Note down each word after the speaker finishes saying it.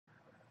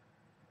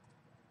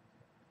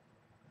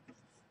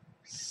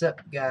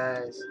Sup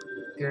guys,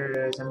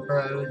 girls and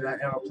bros, right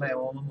now we're playing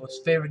one of my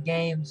most favorite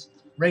games,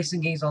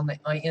 racing games on the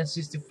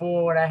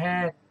N64 what I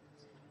had.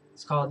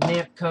 It's called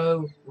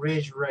Namco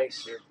Ridge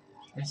Racer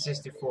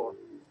N64.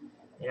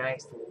 And I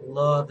used to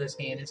love this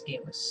game. This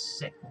game was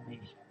sick to me.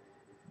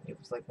 It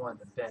was like one of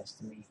the best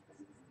to me.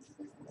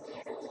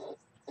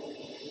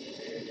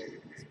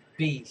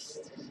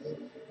 Beast.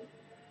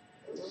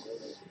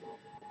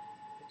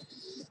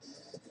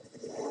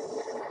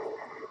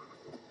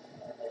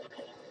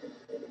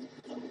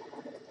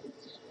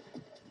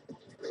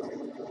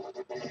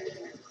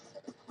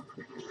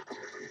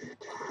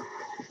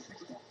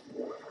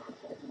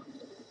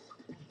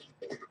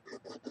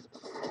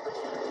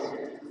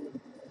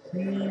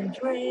 Ridge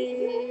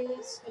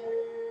Racer.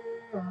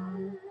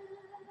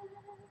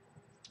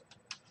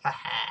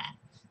 Haha.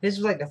 This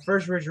was like the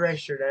first Ridge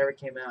Racer that ever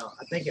came out.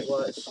 I think it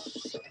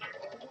was.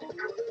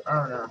 I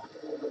don't know.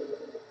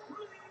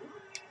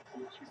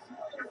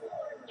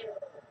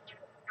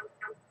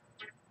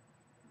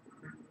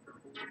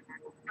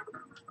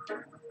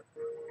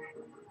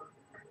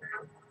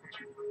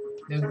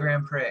 New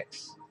Grand Prix.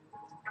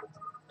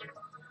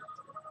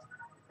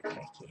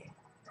 Heck yeah.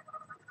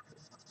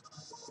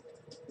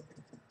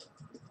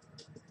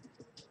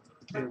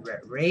 New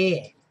Red.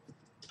 3,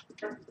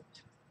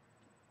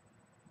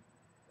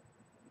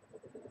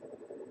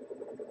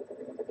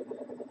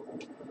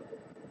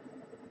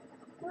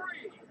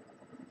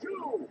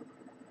 2,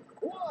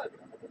 1,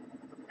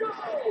 go!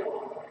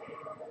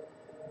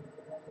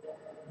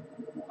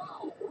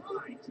 All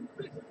right,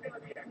 this is going to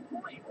be a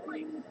great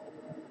race.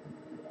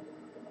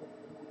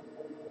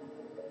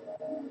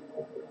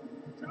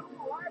 2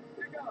 laps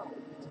to go.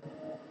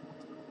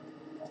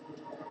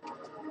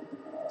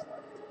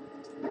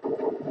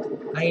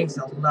 I used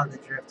to love the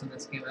drift in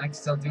this game. I can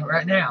still do it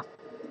right now.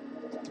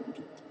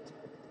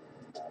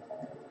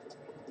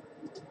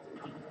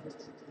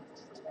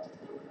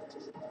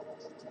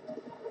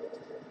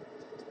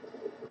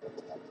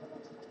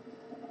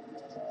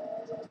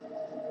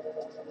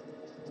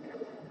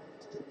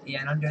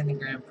 Yeah, and I'm doing the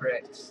Grand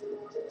Prix.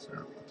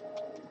 So.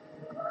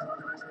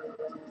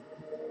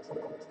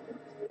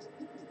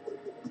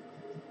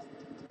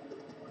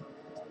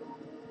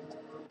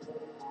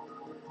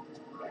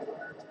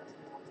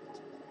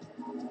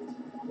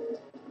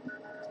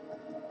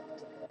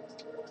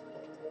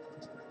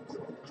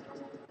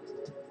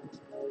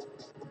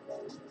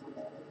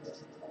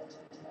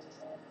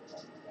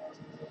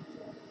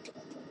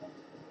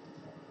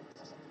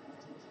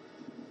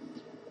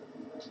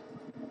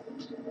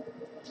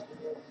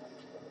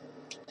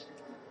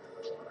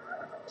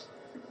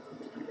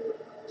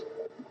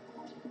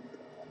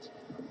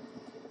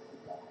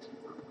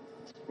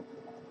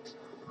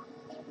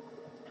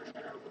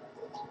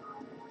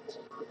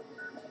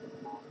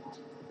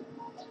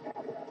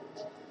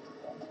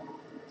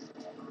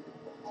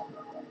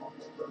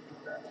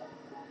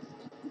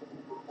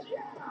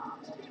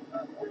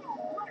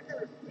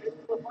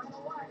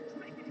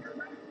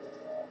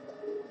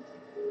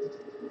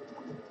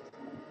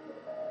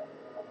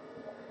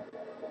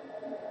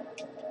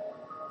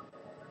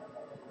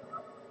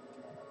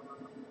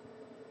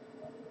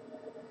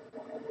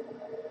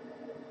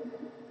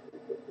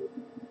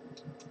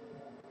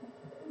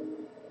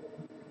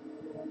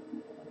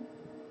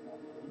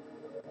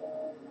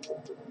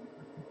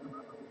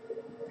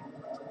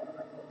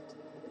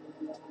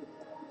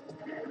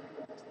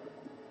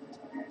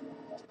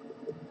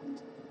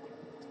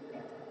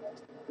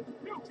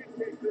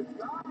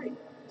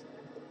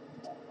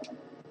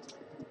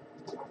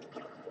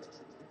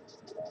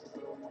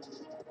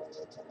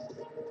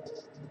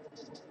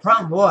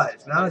 Problem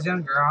was, when I was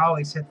younger, I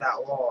always hit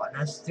that wall, and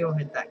I still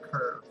hit that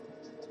curve.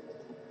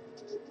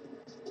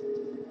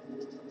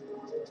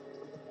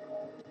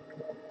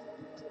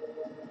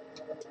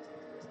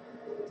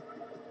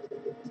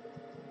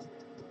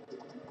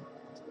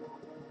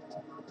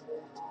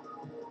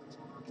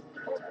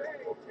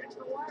 Okay, it's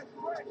the last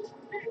stretch.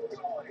 Keep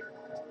going.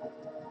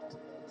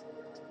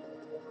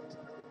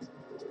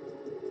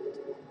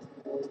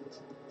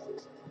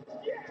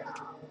 Yeah,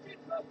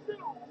 it's a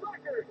new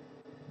record.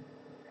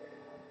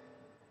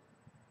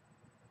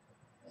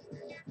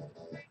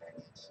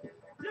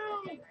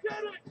 You did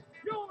it!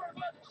 You're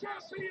the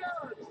champion!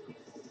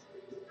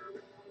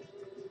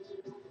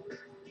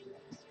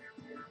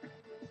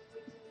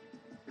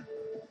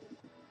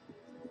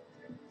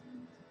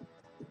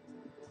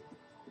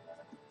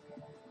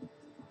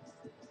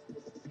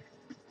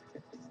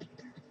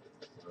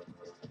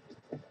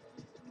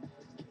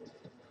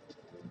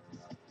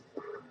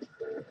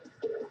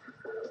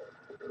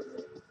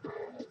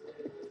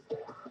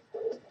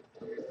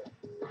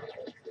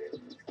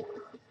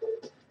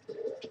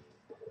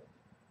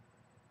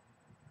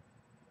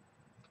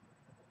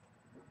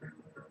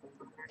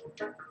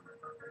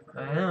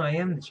 I know, I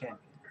am the champion.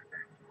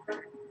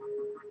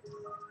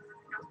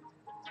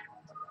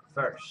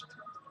 First.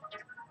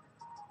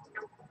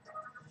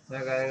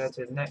 Then I gotta go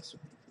to the next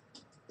one.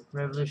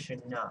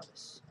 Revolution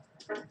Novice.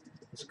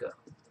 Let's go.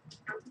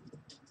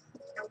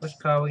 Which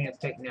car are we gonna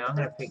pick now? I'm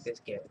gonna pick this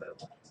Gecko.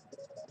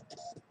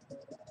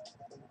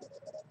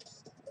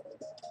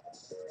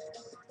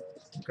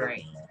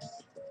 Great.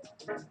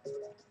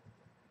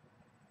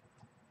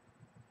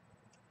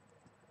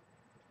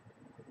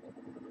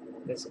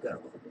 Let's go.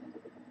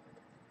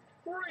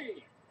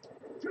 3,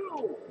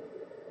 2,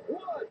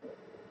 1,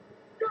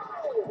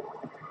 go!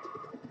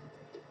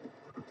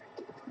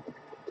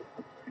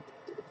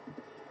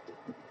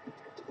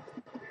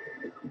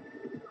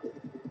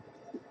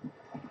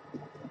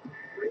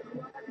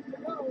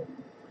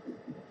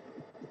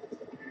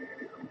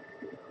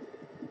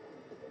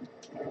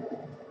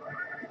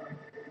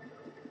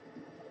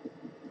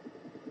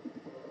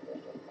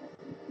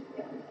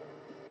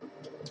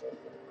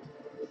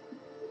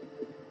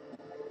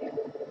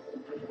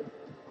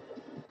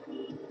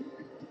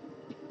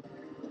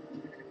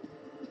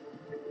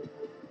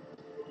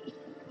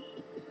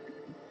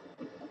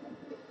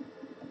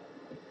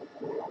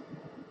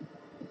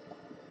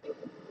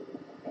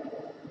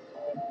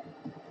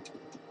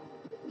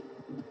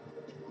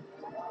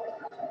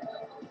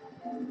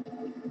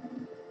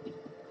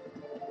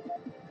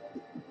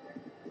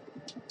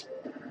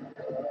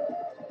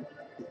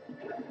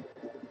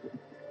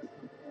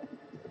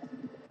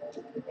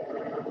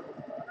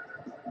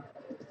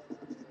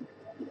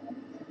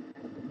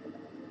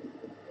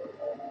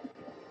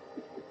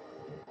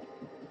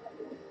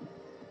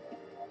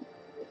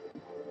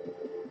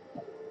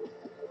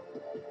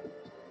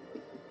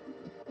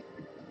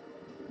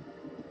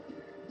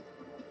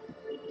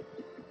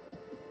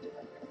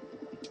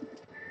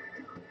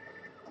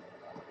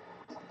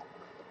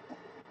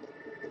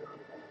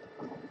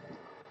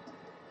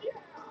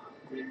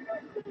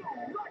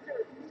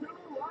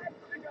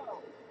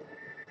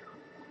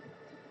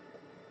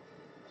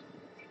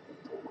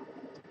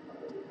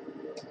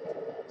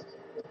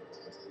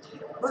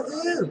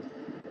 Woohoo!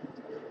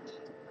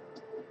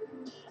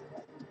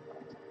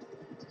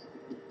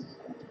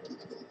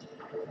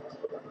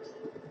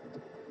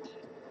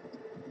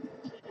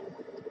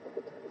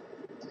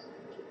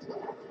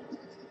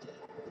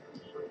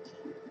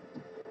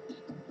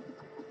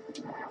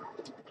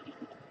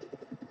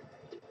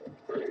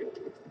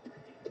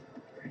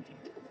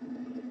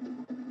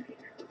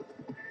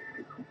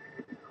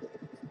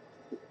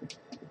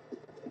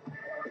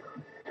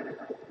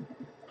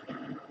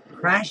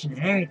 Crashing and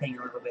everything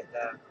a little bit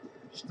though.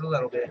 Just a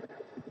little bit.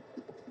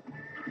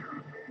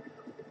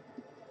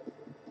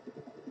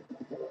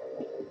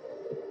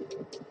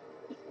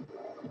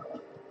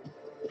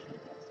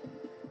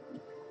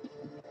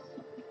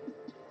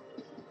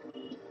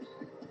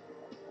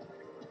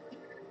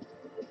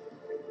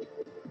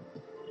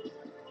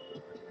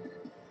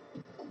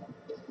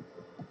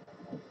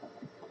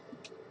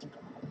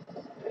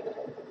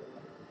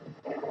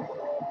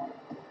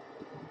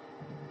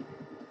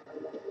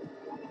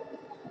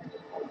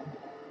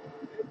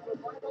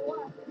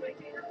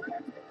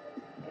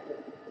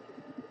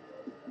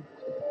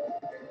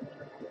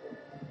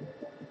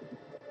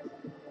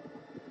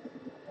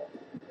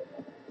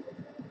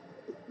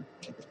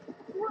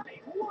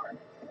 Great work!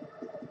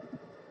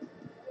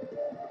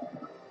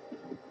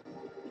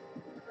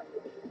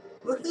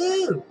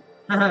 Woohoo!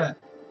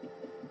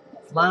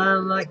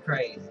 Flying like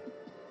crazy.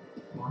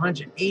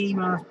 180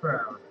 miles per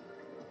hour.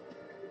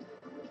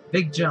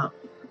 Big jump.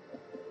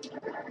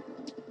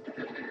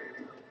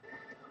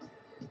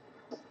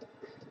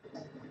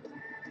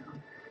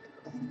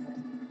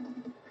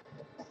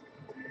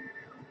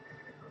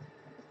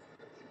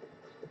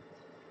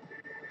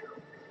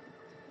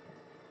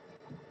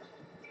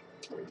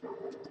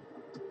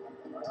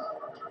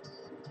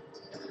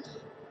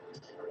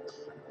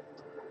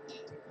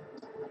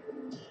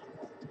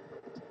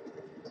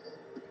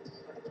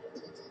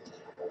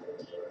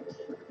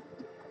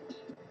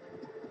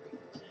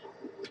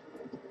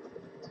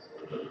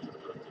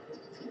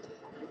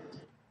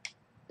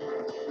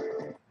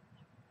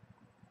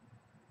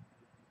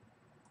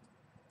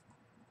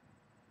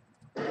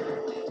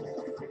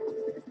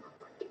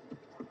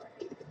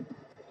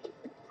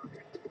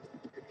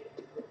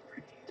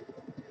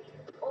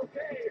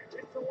 Okay, it's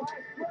the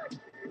last stretch.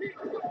 Keep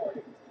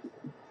going.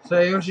 So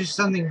it was just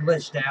something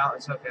glitched out.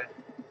 It's okay.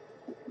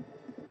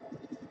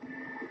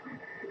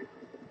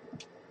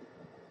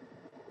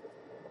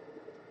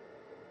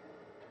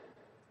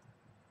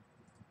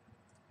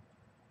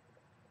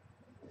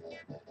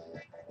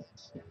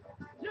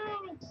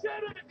 You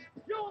did it!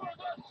 You're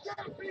the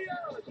champion!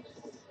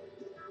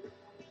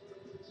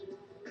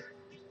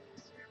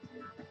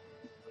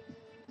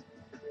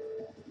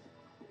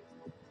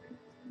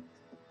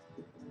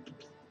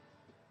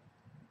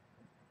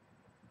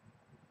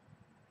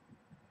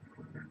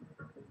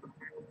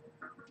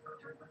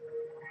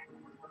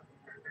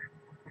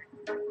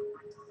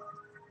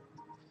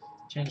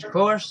 Change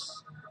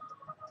course.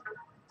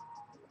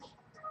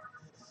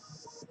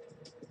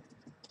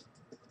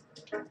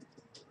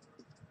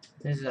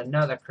 This is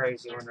another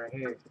crazy one right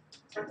here.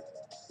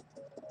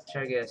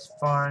 Try to get as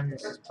far in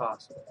this as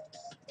possible.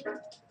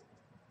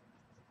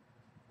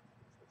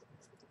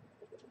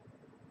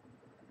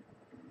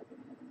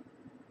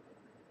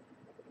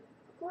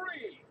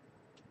 3,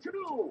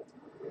 2,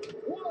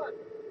 1,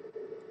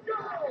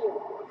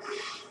 go!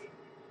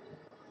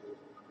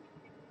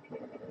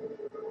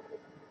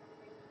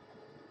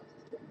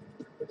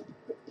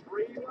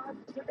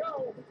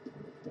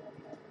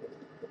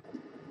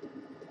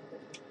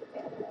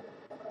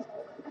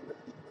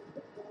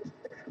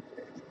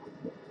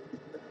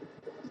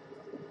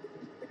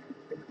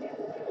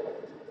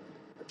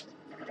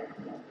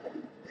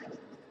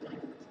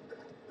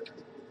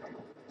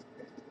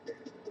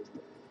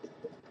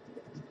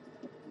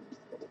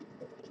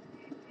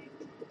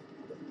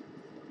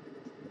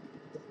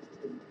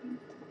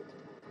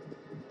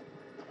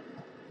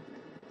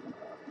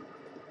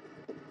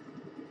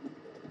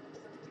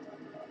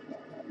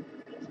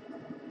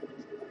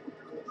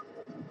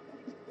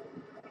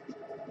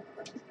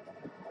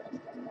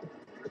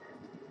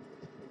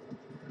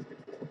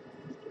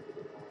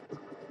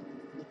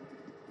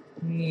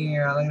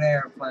 Yeah, look at the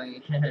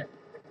airplane.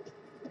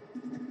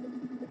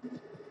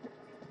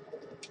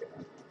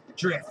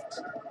 Drift.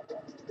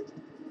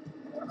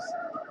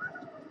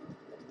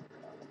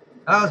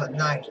 That was a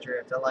nice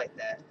drift. I like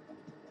that.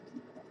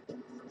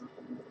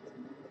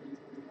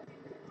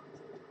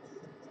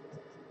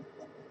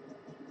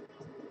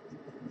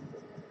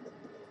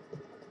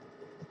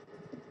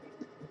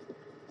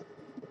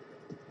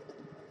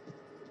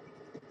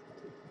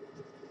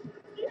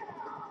 Yeah!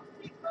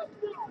 It's a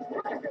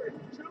new record!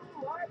 2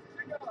 laps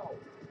to go.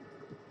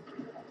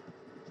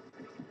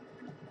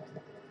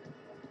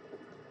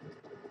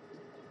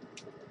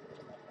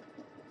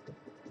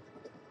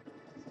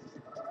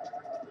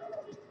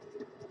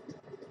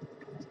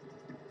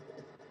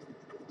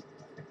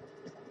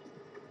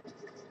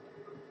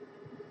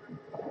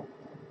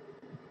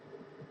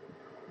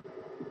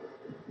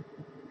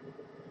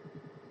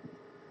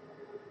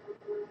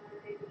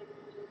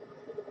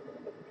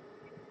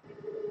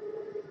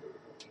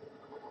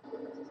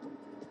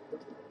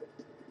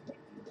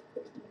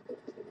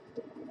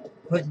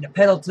 Putting the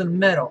pedal to the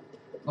metal.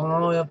 Going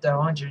all the way up to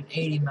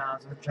 180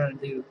 miles. I'm trying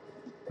to do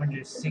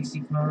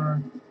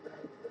 165.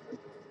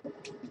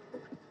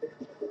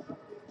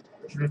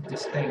 Drift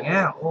this thing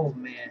out. Oh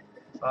man.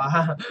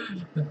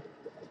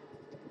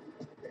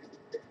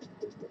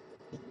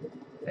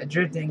 That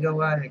drift didn't go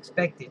as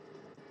expected.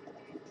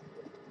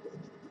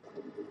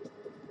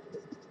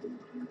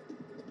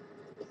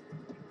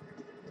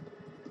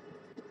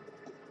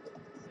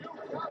 You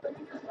got it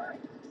in your sight.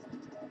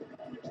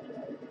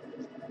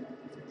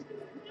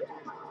 Yeah!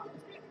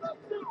 It's a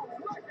new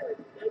record!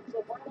 It's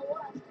the final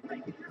lap.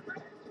 Make it your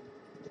best.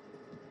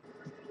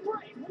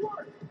 Great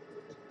work!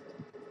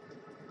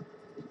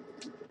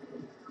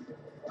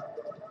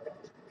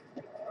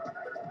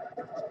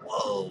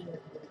 Whoa.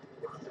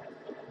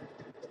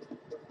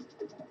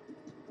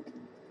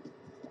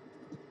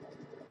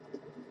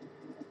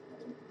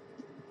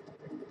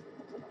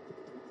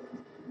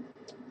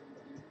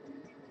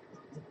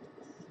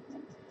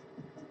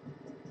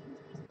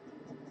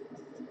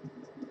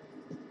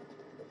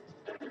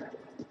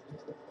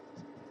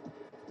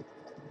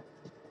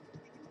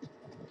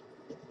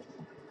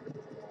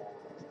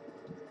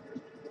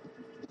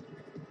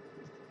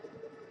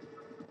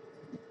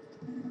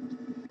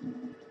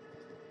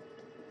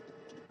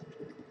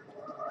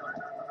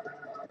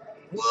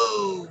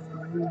 Whoa.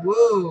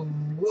 Whoa.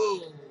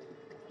 Whoa.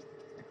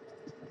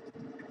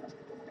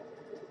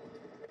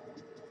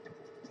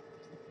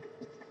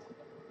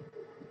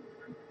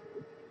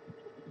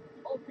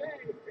 Okay,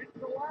 it's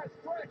the last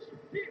stretch.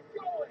 Keep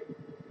going.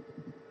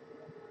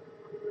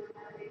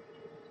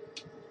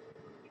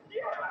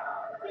 Yeah!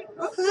 It's a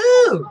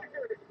Woohoo!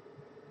 record!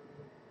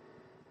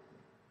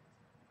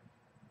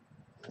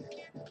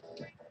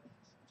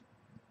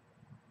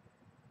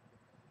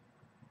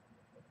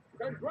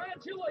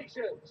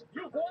 Congratulations!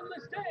 You've won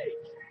the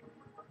stage!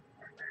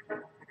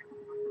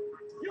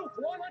 You've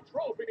won a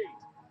trophy!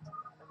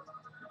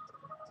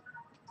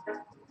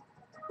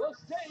 The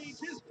stage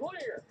is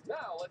clear!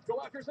 Now let's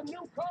go after some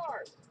new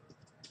cars!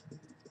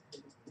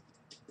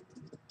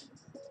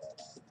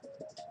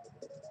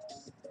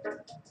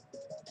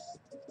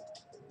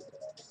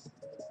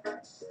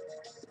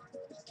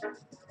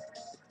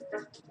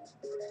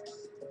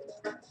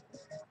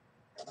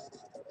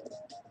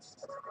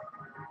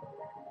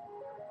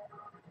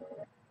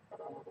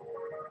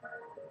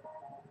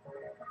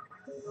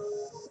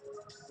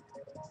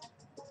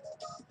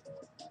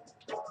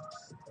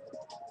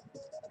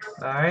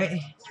 Alright.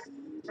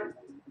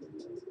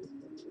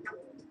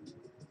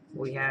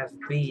 We have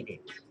beat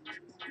it.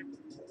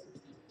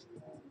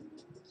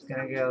 It's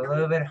gonna get a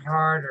little bit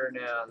harder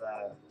now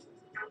though.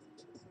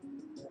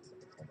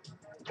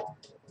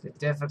 The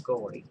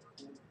difficulty.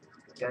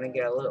 It's gonna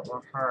get a little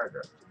more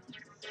harder.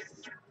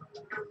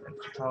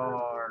 Like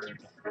hard.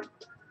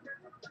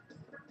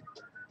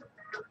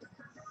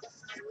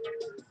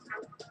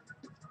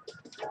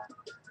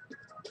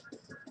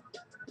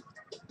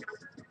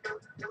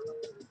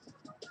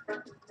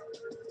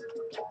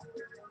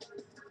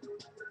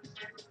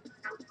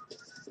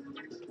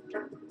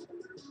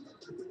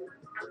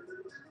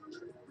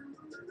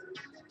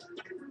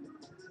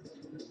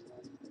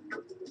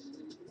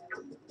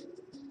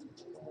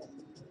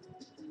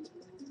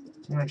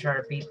 I'm gonna try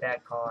to beat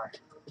that car.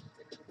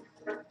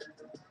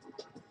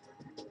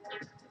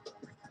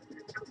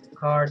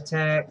 Car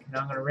tech, and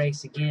I'm gonna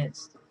race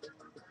against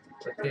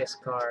with this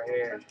car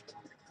here.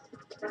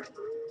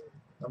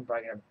 I'm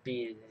probably gonna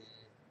beat it.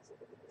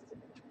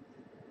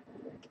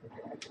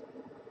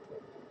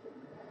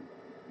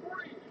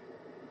 3,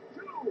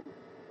 2,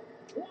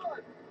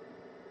 1,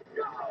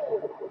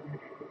 go!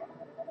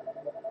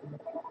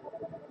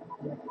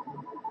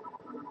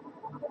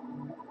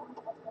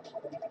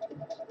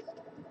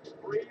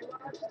 3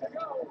 laps to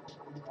go.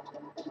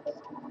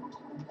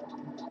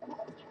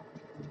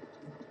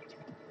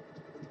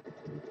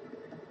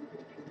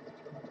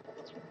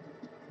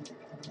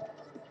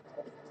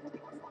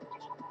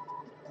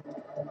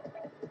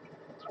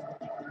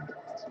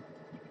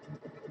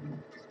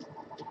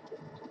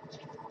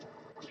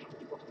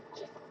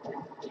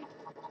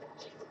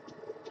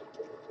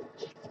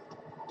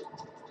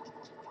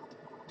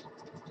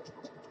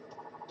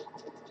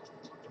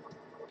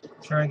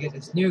 Trying to get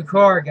this new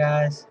car,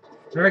 guys.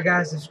 Remember,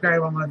 guys,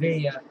 subscribe on my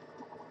video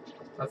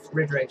of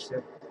Ridge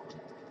Racer.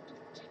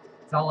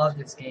 I love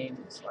this game.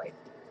 It's like,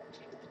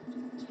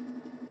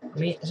 I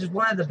mean, it's just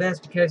one of the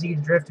best because you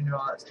can drift and do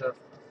all that stuff.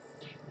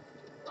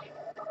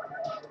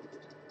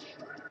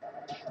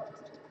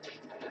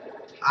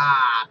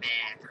 Ah,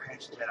 man,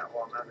 crashed into that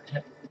wall. I'm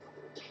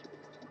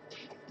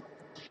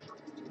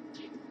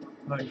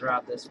gonna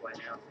drive this way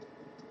now.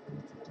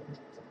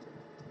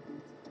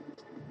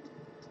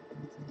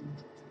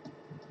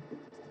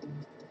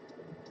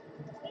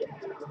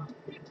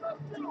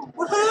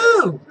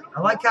 Woohoo!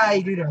 I like how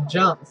you do them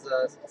jumps.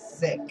 It's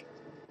sick.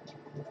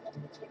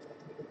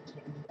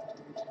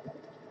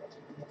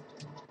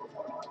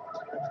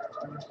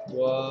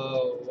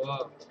 Whoa,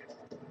 whoa.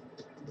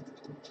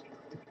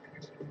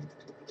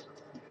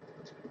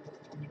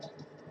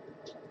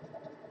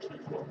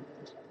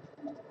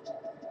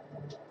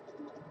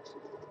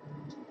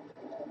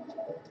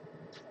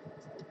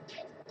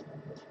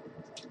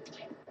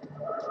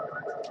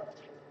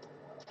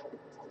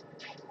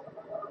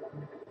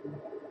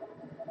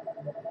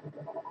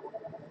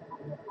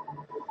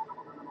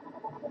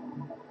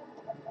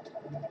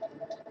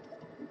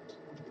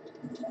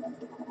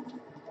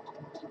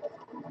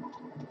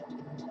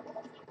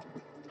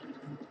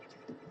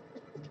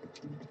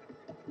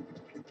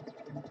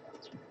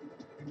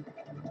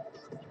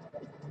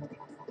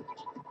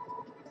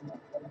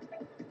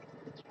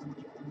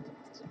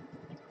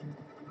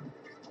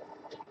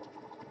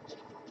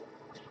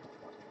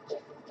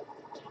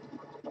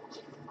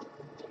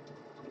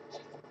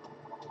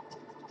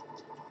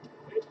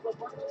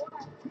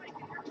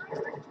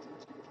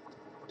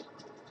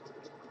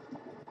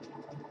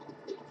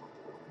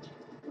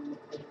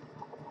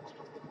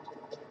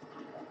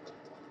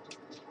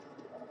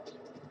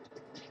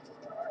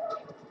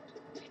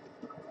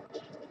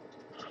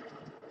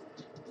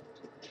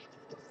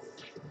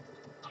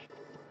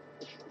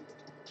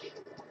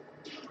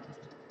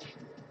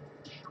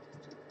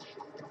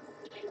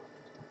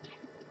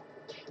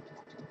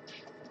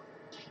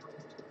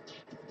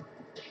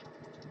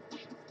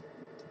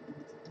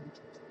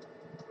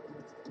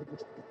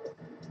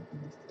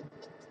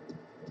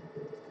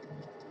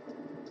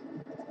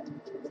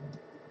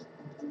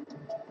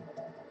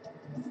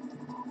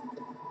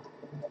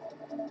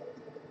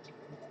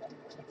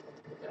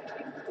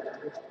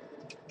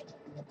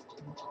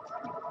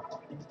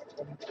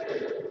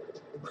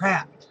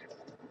 Crap.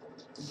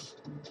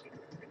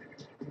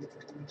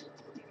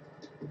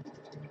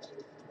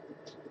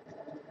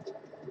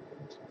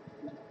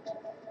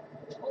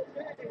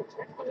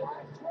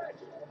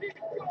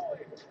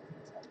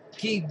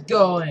 Keep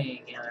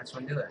going. Yeah, that's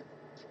what I'm doing.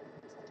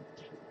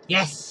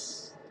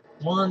 Yes!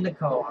 Won the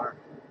car.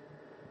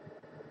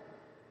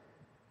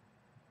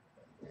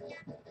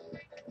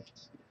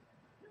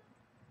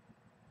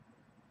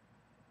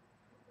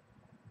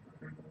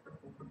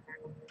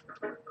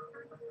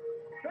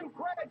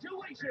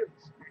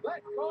 Congratulations!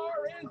 That car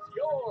is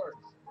yours!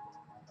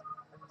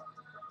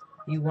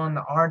 You won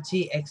the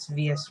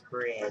RTXV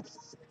spread.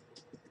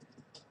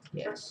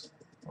 Yes.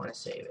 I want to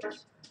save it.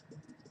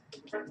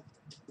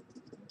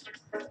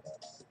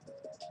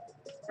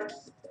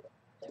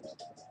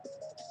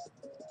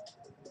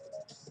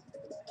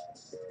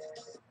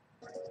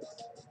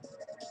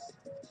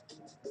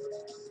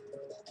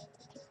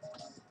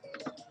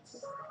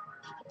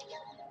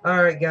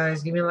 Alright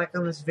guys, give me a like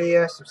on this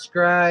video,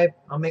 subscribe.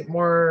 I'll make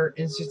more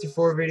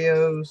N64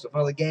 videos of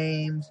all the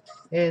games,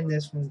 and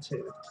this one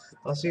too.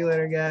 I'll see you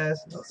later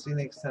guys, and I'll see you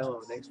next time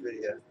on the next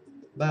video.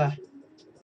 Bye.